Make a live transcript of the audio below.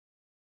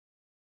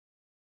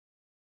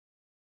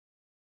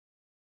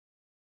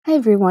Hi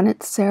everyone,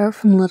 it's Sarah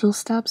from Little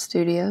Stop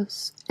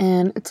Studios,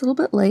 and it's a little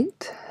bit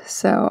late,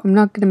 so I'm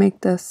not going to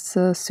make this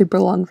a super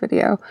long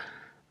video,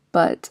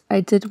 but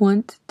I did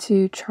want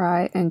to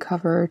try and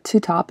cover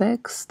two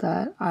topics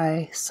that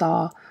I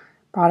saw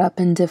brought up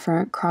in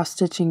different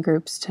cross-stitching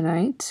groups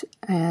tonight,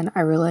 and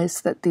I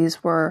realized that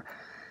these were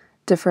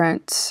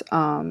different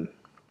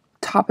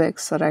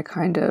topics that I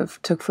kind of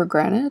took for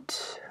granted,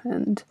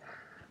 and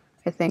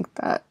I think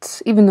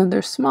that even though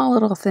they're small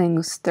little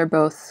things, they're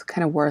both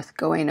kind of worth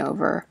going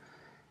over.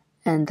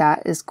 And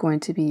that is going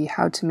to be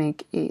how to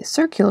make a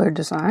circular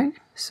design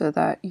so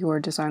that your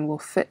design will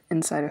fit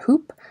inside a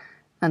hoop.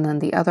 And then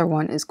the other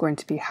one is going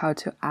to be how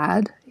to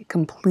add a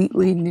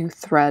completely new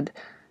thread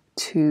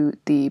to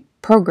the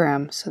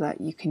program so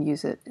that you can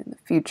use it in the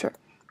future.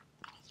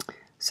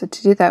 So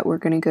to do that, we're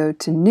going to go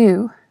to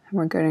New, and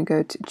we're going to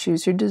go to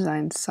Choose Your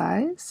Design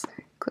Size,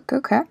 click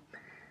OK.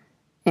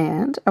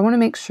 And I want to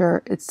make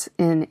sure it's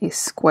in a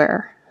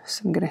square,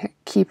 so I'm going to hit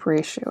Keep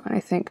Ratio, and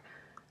I think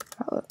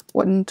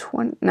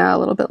 120, no, a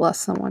little bit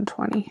less than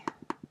 120.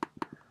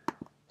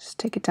 Just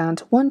take it down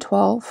to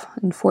 112,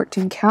 and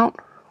 14 count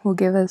will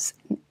give us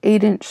an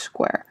 8-inch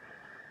square.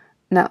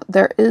 Now,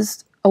 there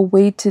is a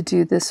way to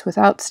do this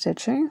without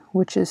stitching,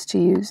 which is to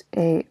use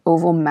a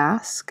oval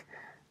mask,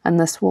 and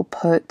this will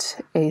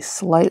put a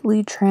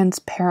slightly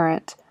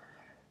transparent,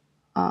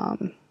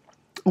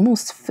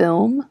 almost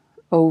film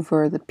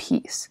over the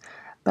piece,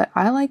 but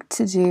I like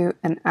to do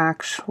an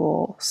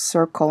actual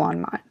circle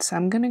on mine. So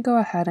I'm going to go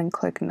ahead and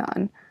click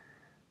None.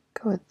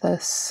 Go with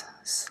this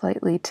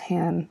slightly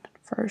tan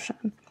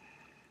version.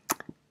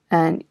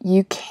 And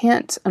you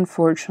can't,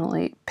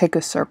 unfortunately, pick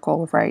a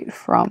circle right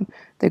from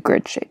the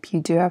grid shape.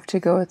 You do have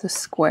to go with a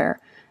square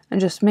and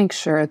just make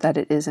sure that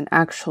it is an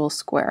actual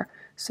square.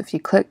 So if you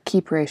click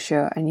Keep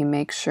Ratio and you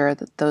make sure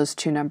that those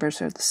two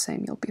numbers are the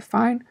same, you'll be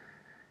fine.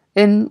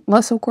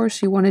 Unless, of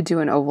course, you want to do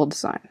an oval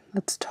design.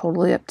 That's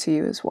totally up to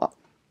you as well.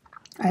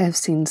 I have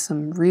seen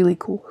some really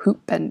cool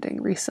hoop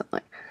bending recently,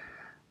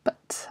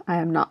 but I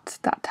am not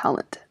that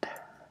talented.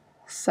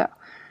 So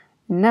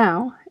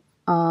now,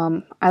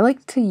 I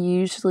like to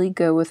usually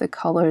go with a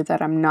color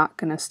that I'm not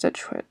going to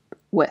stitch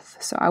with.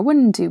 So I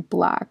wouldn't do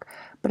black,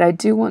 but I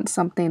do want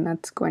something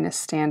that's going to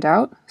stand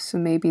out. So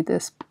maybe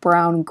this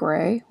brown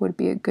gray would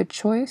be a good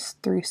choice,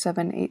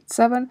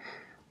 3787,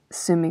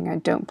 assuming I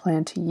don't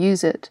plan to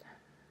use it.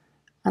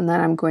 And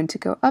then I'm going to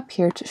go up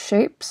here to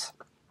Shapes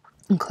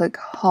and click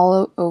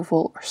Hollow,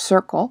 Oval, or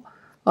Circle,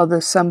 although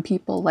some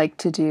people like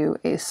to do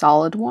a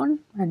solid one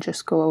and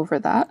just go over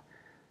that.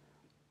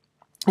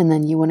 And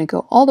then you want to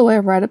go all the way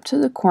right up to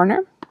the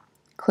corner,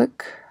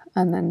 click,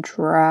 and then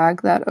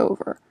drag that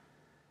over.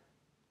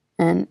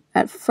 And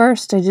at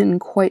first I didn't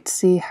quite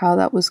see how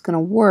that was going to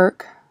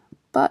work,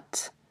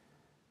 but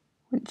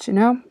wouldn't you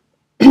know,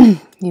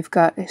 you've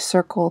got a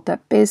circle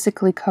that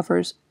basically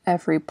covers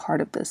every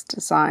part of this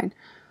design.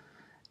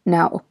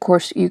 Now, of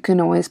course, you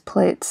can always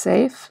play it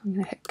safe. I'm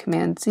going to hit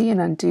Command-Z and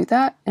undo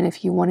that. And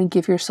if you want to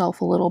give yourself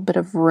a little bit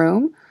of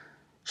room,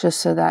 just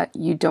so that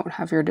you don't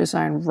have your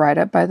design right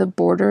up by the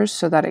borders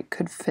so that it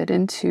could fit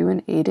into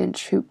an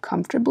 8-inch hoop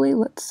comfortably,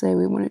 let's say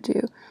we want to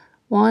do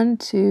 1,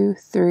 2,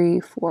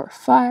 3, 4,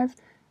 5,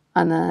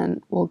 and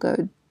then we'll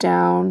go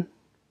down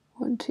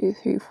 1, 2,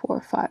 3,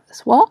 4, 5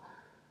 as well.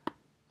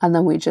 And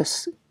then we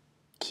just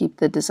keep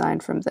the design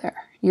from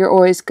there. You're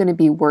always going to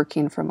be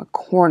working from a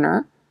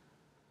corner,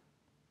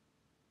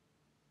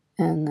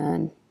 and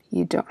then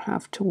you don't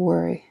have to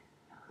worry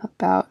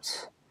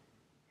about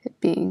it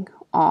being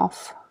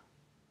off.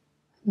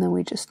 And then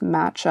we just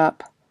match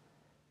up.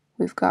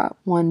 We've got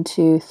 1,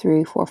 2,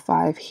 3, 4,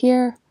 5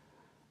 here.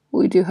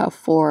 We do have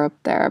 4 up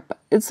there, but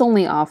it's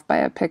only off by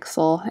a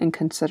pixel, and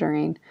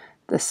considering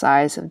the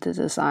size of the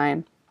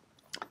design,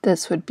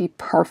 this would be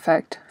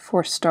perfect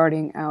for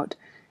starting out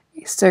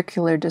a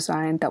circular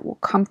design that will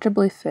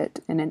comfortably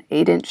fit in an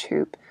 8-inch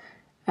hoop.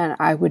 And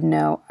I would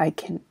know I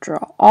can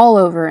draw all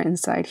over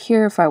inside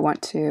here if I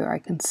want to. I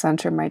can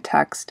center my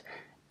text,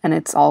 and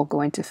it's all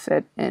going to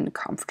fit in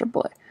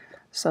comfortably.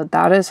 So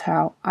that is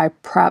how I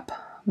prep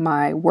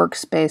my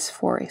workspace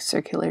for a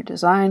circular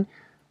design.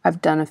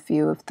 I've done a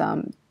few of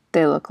them.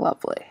 They look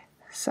lovely.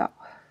 So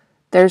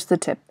there's the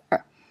tip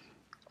there.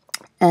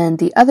 And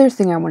the other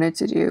thing I wanted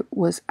to do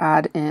was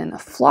add in a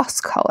floss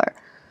color.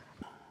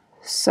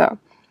 So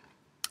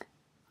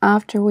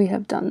after we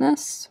have done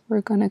this,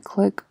 we're going to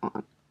click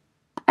on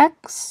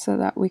X so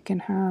that we can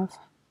have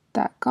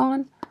that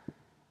gone.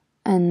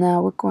 And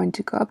now we're going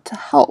to go up to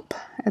Help.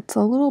 It's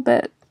a little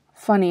bit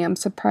funny. I'm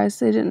surprised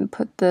they didn't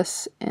put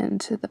this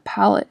into the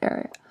palette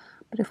area.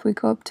 But if we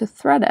go up to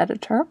Thread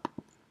Editor,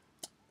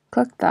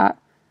 click that,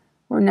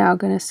 we're now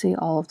going to see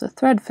all of the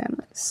thread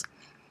families.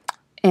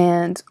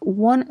 And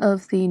one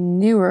of the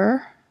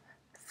newer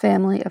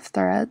family of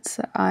threads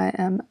that I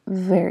am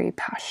very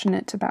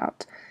passionate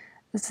about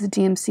is the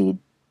DMC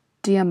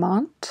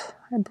Diamant.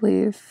 I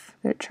believe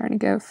they're trying to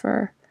go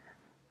for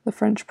the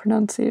French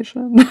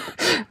pronunciation,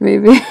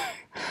 maybe.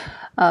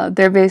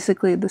 They're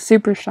basically the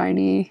super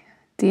shiny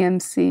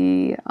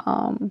DMC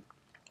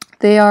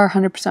They are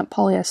 100%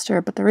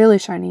 polyester, but they're really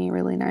shiny,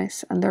 really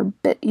nice, and they're a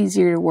bit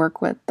easier to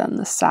work with than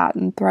the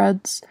satin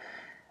threads,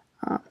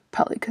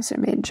 probably because they're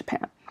made in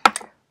Japan.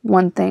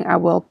 One thing I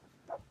will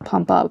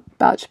pump up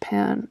about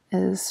Japan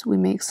is we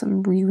make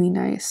some really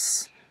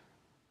nice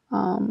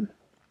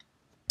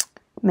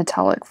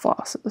metallic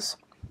flosses.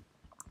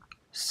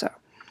 So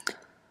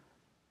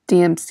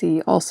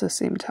DMC also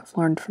seem to have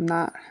learned from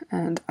that,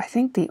 and I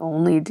think the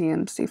only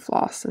DMC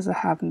flosses I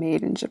have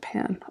made in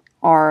Japan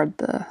are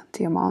the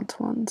diamant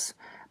ones,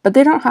 but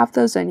they don't have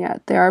those in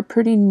yet. They are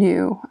pretty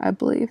new, I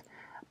believe.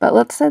 But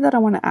let's say that I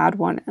want to add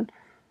one in,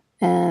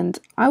 and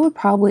I would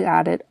probably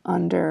add it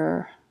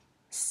under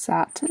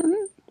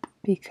satin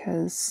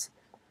because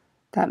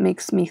that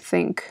makes me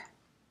think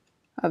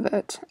of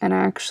it. And I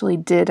actually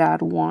did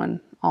add one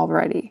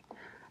already.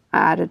 I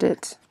added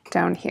it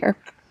down here,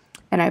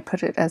 and I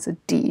put it as a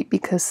D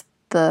because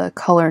the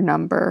color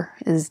number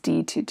is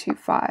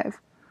D225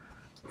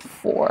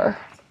 for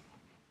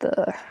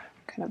the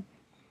kind of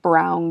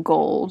brown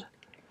gold,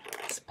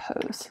 I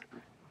suppose.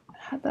 I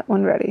had that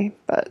one ready,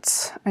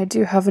 but I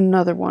do have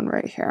another one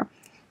right here.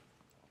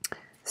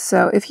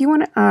 So if you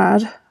want to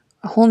add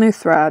a whole new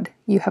thread,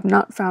 you have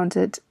not found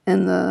it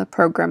in the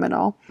program at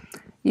all,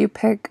 you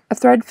pick a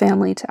thread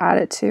family to add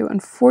it to.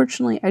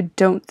 Unfortunately, I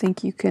don't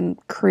think you can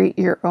create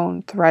your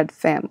own thread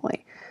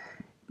family.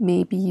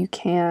 Maybe you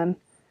can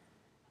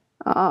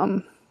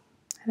in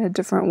a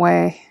different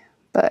way,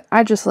 but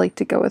I just like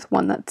to go with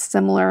one that's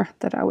similar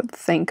that I would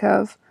think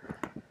of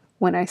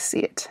when I see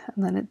it.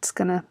 And then it's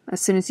gonna,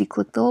 as soon as you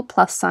click the little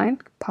plus sign,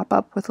 pop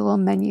up with a little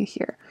menu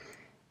here.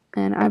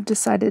 And I've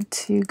decided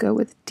to go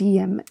with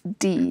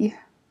DMD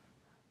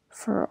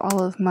for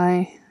all of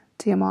my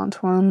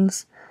diamant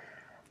ones.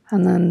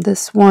 And then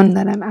this one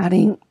that I'm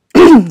adding,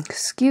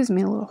 excuse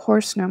me, a little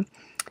hoarse now,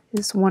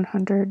 is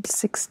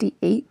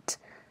 168.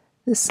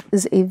 This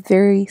is a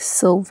very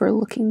silver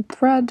looking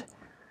thread,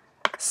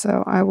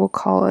 so I will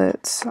call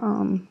it,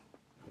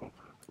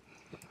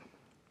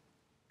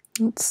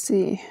 let's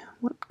see,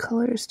 what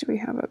colors do we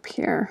have up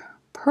here?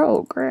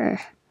 Pearl gray.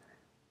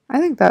 I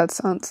think that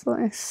sounds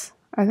nice.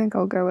 I think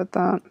I'll go with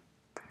that.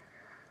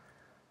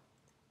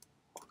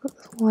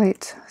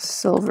 Light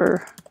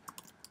silver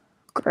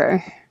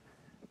gray,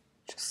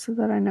 just so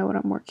that I know what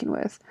I'm working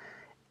with.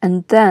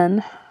 And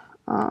then,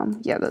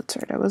 yeah, that's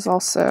right, I was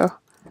also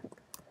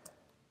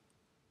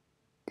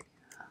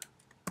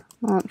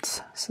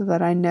so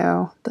that I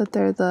know that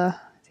they're the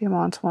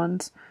diamant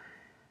ones.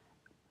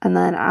 And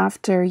then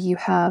after you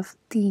have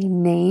the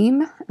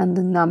name and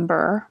the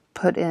number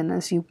put in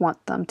as you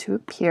want them to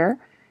appear,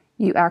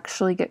 you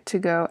actually get to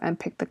go and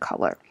pick the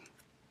color.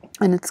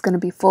 And it's going to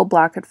be full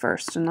black at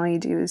first, and all you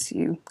do is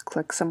you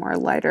click somewhere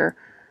lighter,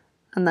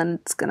 and then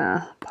it's going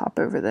to pop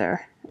over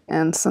there.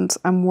 And since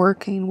I'm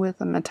working with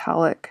a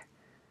metallic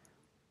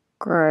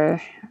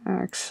gray, I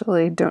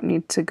actually don't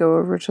need to go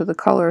over to the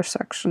color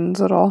sections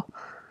at all.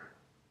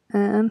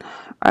 And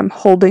I'm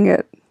holding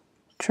it,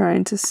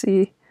 trying to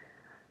see.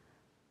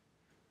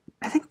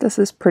 I think this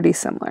is pretty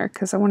similar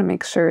because I want to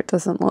make sure it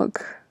doesn't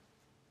look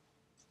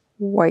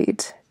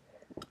white.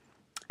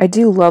 I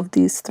do love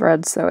these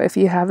threads though. If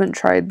you haven't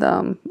tried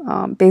them,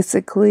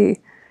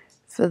 basically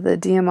for the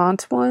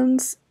diamant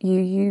ones, you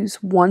use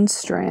one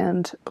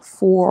strand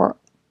for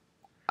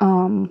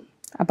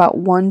about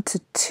 1 to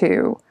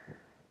 2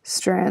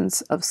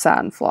 strands of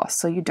satin floss,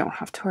 so you don't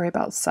have to worry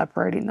about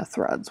separating the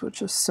threads,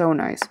 which is so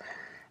nice.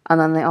 And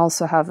then they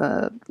also have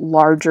a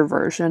larger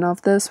version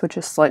of this, which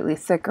is slightly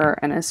thicker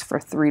and is for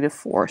 3 to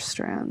 4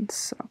 strands.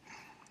 So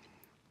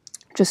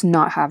just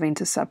not having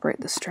to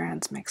separate the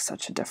strands makes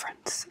such a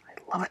difference.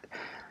 I love it.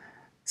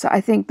 So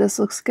I think this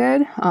looks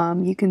good.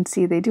 You can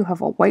see they do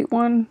have a white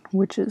one,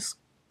 which is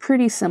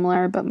pretty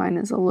similar, but mine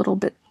is a little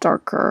bit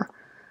darker.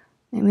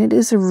 And it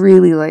is a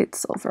really light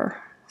silver.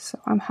 So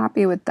I'm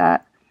happy with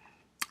that.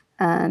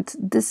 And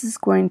this is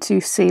going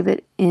to save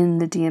it in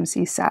the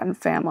DMC satin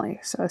family.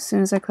 So as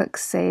soon as I click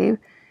save,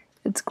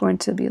 it's going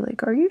to be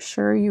like, are you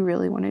sure you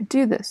really want to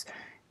do this?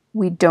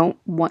 We don't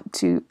want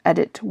to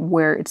edit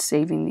where it's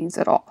saving these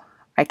at all.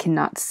 I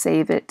cannot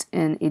save it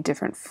in a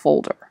different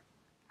folder.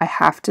 I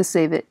have to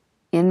save it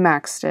in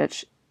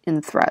MacStitch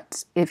in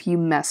threads. If you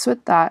mess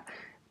with that,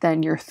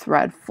 then your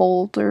thread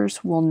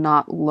folders will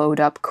not load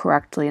up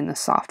correctly in the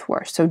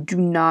software. So do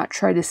not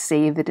try to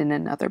save it in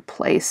another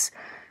place.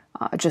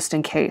 Just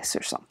in case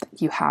or something.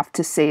 You have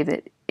to save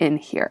it in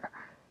here.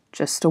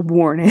 Just a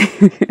warning.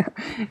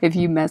 If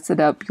you mess it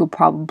up, you'll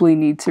probably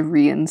need to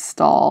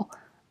reinstall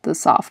the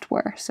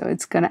software. So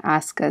it's going to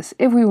ask us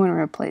if we want to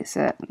replace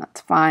it, and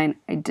that's fine.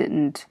 I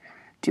didn't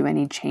do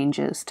any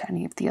changes to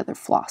any of the other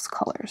floss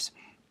colors.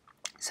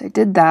 So I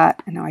did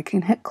that, and now I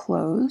can hit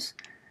close.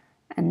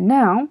 And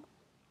now,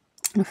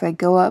 if I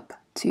go up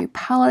to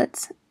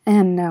palettes,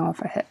 and now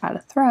if I hit add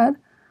a thread,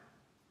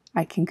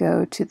 I can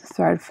go to the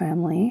thread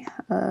family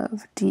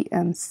of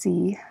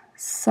DMC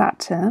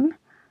Satin,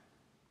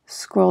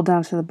 scroll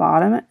down to the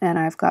bottom, and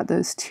I've got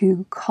those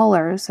 2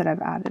 colors that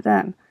I've added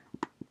in.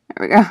 There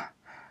we go.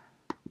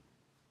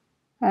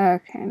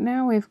 Okay,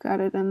 now we've got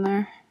it in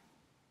there.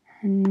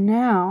 And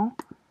now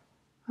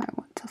I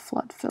want to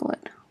flood fill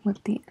it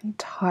with the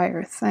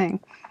entire thing.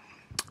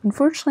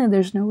 Unfortunately,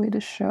 there's no way to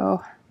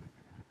show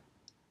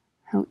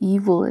how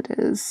evil it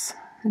is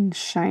and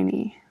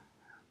shiny,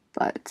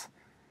 but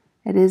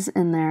it is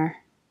in there.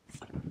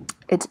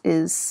 It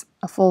is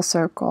a full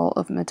circle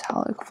of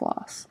metallic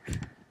floss,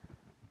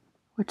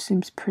 which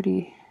seems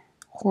pretty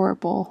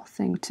horrible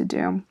thing to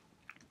do.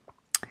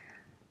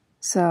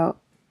 So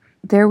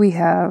there we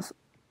have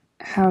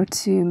how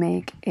to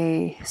make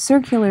a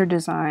circular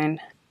design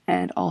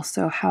and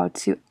also how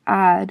to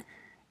add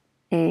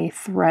a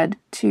thread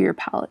to your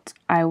palette.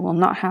 I will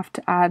not have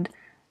to add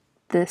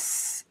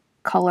this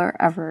color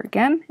ever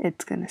again.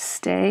 It's going to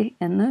stay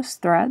in those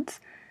threads.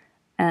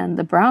 And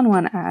the brown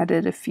one I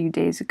added a few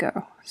days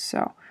ago.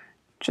 So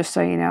just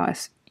so you know,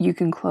 you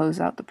can close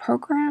out the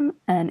program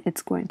and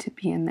it's going to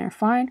be in there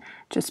fine.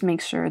 Just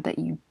make sure that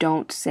you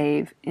don't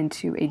save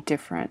into a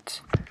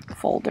different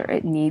folder.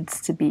 It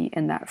needs to be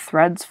in that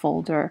threads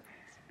folder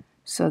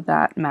so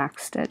that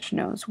MacStitch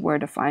knows where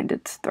to find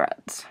its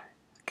threads.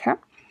 Okay,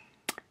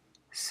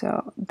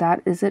 so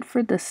that is it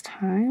for this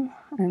time.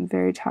 I'm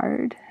very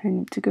tired. I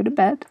need to go to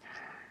bed.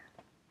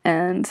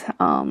 And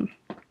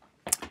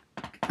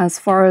as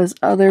far as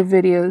other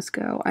videos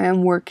go, I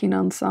am working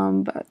on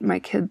some, but my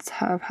kids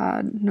have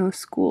had no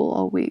school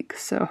all week,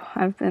 so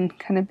I've been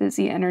kind of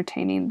busy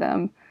entertaining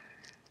them.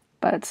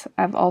 But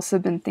I've also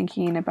been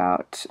thinking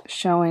about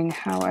showing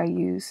how I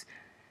use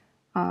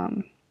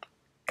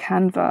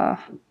Canva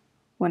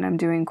when I'm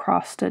doing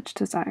cross-stitch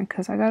design,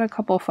 because I got a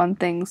couple fun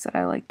things that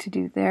I like to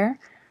do there.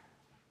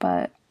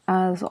 But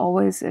as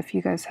always, if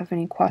you guys have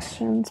any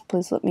questions,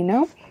 please let me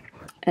know,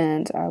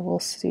 and I will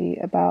see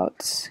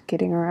about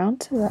getting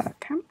around to that.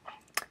 Okay?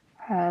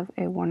 Have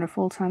a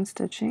wonderful time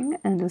stitching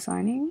and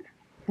designing,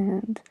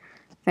 and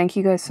thank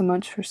you guys so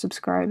much for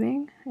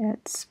subscribing.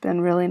 It's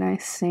been really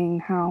nice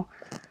seeing how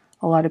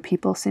a lot of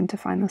people seem to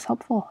find this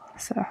helpful,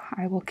 so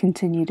I will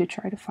continue to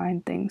try to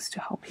find things to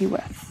help you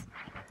with.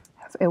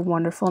 Have a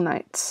wonderful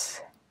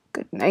night.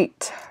 Good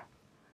night.